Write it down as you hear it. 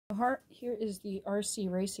Here is the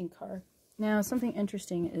RC racing car. Now, something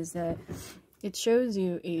interesting is that it shows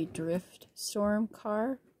you a drift storm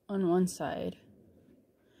car on one side.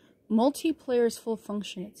 Multiplayer's full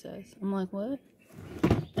function, it says. I'm like, what?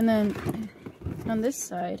 And then on this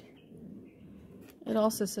side, it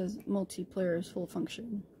also says multiplayer's full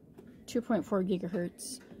function. 2.4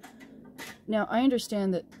 gigahertz. Now, I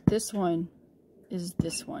understand that this one is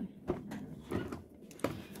this one.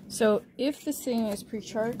 So, if this thing is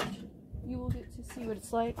pre-charged, you will get to see what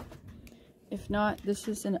it's like. If not, this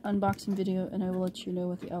is an unboxing video, and I will let you know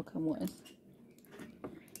what the outcome was.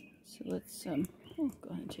 So let's go ahead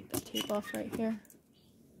and take that tape off right here.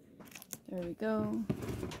 There we go.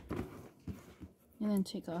 And then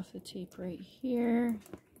take off the tape right here.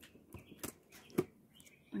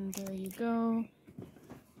 And there you go.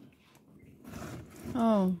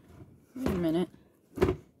 Oh, wait a minute.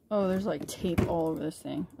 Oh, there's like tape all over this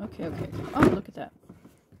thing. Okay. Oh, look at that.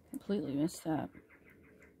 Completely missed that.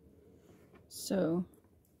 So,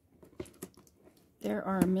 there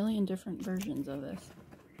are a million different versions of this.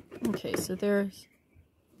 Okay, so there's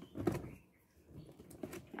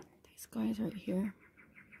these guys right here.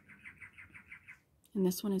 And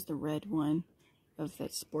this one is the red one of the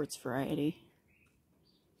sports variety.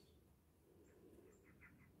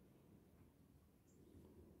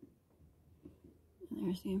 And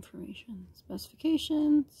there's the information.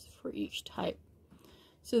 Specifications for each type.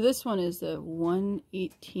 So this one is the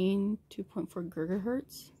 118 2.4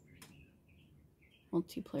 gigahertz.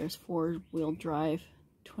 Multiplayer's 4-wheel drive.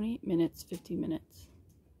 28 minutes, 50 minutes.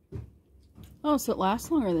 Oh, so it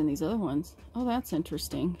lasts longer than these other ones. Oh, that's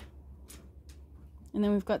interesting. And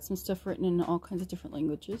then we've got some stuff written in all kinds of different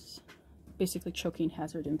languages. Basically choking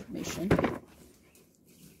hazard information.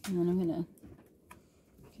 And then I'm going to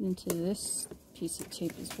get into this piece of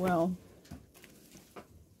tape as well.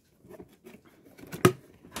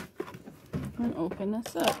 And open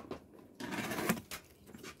this up.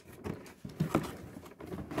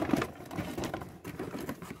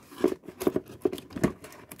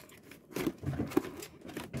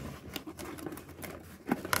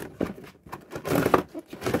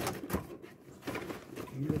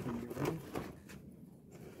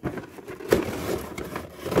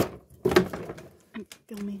 I'm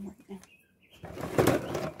filming right now.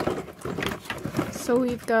 So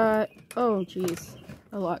we've got, oh geez,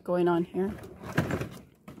 a lot going on here.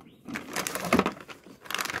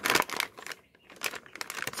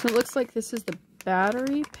 So it looks like this is the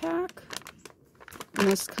battery pack, and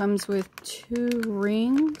this comes with 2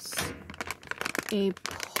 rings, a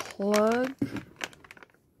plug,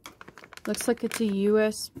 looks like it's a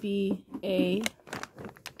USB-A,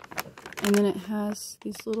 and then it has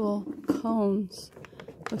these little cones.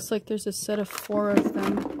 Looks like there's a set of 4 of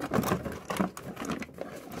them.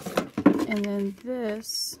 And then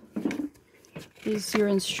this is your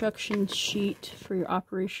instruction sheet for your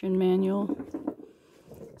operation manual.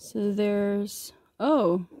 So there's,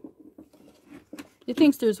 oh, it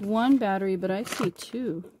thinks there's 1 battery, but I see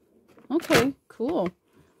 2. Okay, cool.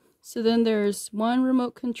 So then there's 1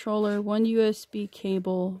 remote controller, 1 USB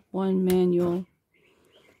cable, 1 manual.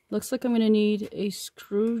 Looks like I'm going to need a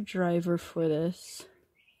screwdriver for this.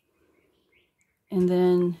 And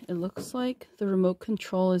then it looks like the remote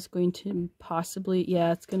control is going to possibly,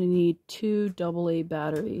 yeah, it's going to need 2 AA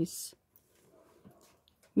batteries.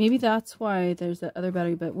 Maybe that's why there's that other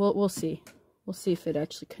battery, but we'll see. We'll see if it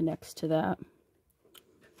actually connects to that.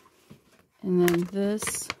 And then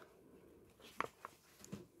this.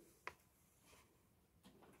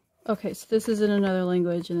 Okay, so this is in another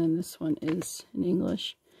language, and then this one is in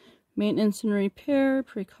English. Maintenance and repair,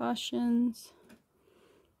 precautions,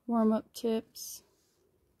 warm-up tips.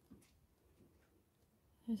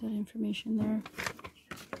 There's that information there.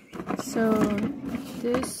 So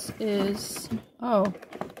this is, oh,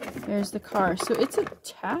 there's the car. So it's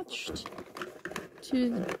attached to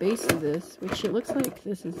the base of this, which it looks like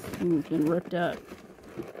this has been ripped up.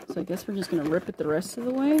 So I guess we're just going to rip it the rest of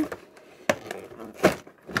the way.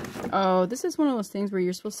 Oh, this is one of those things where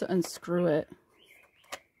you're supposed to unscrew it.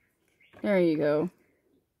 There you go.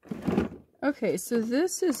 Okay, so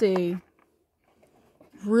this is a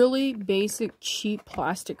really basic, cheap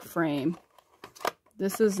plastic frame.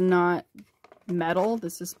 This is not metal,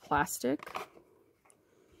 this is plastic.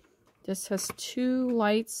 This has 2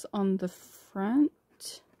 lights on the front.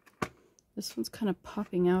 This one's kind of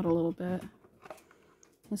popping out a little bit.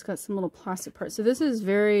 It's got some little plastic parts. So this is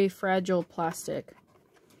very fragile plastic.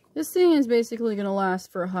 This thing is basically going to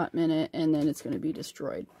last for a hot minute, and then it's going to be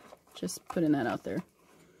destroyed. Just putting that out there.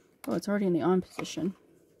 Oh, it's already in the on position.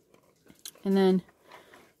 And then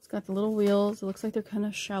it's got the little wheels. It looks like they're kind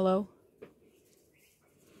of shallow.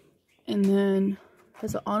 And then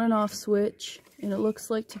has an on and off switch, and it looks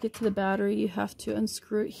like to get to the battery you have to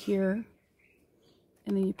unscrew it here,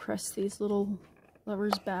 and then you press these little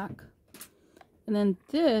levers back. And then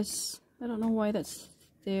this, I don't know why that's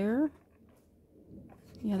there.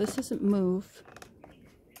 Yeah, this doesn't move,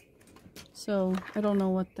 so I don't know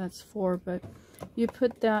what that's for, but you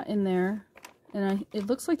put that in there, and it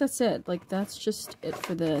looks like that's it. Like, that's just it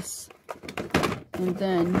for this. And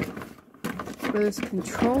then for this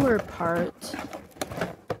controller part,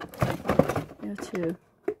 you have to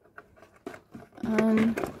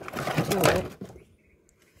undo it.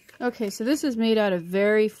 Okay, so this is made out of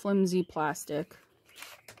very flimsy plastic.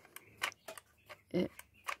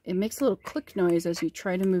 It makes a little click noise as you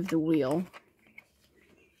try to move the wheel.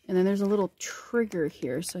 And then there's a little trigger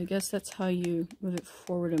here, so I guess that's how you move it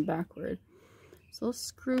forward and backward. So let's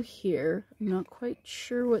screw here. I'm not quite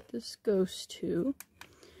sure what this goes to.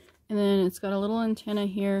 And then it's got a little antenna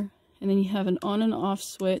here, and then you have an on and off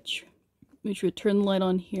switch, which would turn the light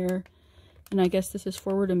on here. And I guess this is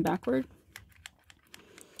forward and backward.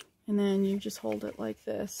 And then you just hold it like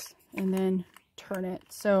this and then turn it.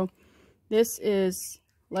 So this is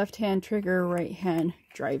left hand trigger, right hand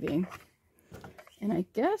driving. And I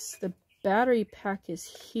guess the battery pack is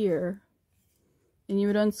here, and you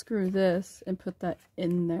would unscrew this and put that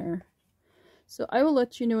in there. So I will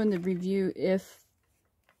let you know in the review if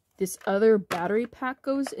this other battery pack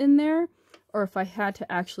goes in there, or if I had to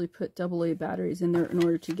actually put AA batteries in there in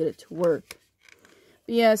order to get it to work.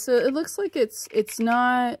 But yeah, so it looks like it's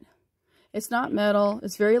not metal.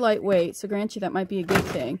 It's very lightweight, so grant you that might be a good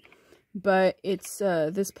thing. But it's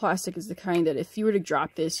this plastic is the kind that if you were to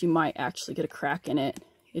drop this, you might actually get a crack in it.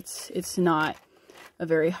 It's not a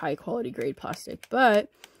very high quality grade plastic, but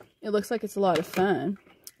it looks like it's a lot of fun.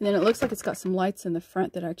 And then it looks like it's got some lights in the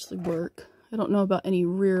front that actually work. I don't know about any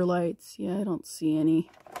rear lights. Yeah, I don't see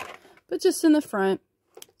any, but just in the front.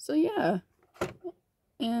 So yeah,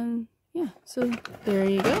 and yeah, so there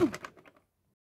you go.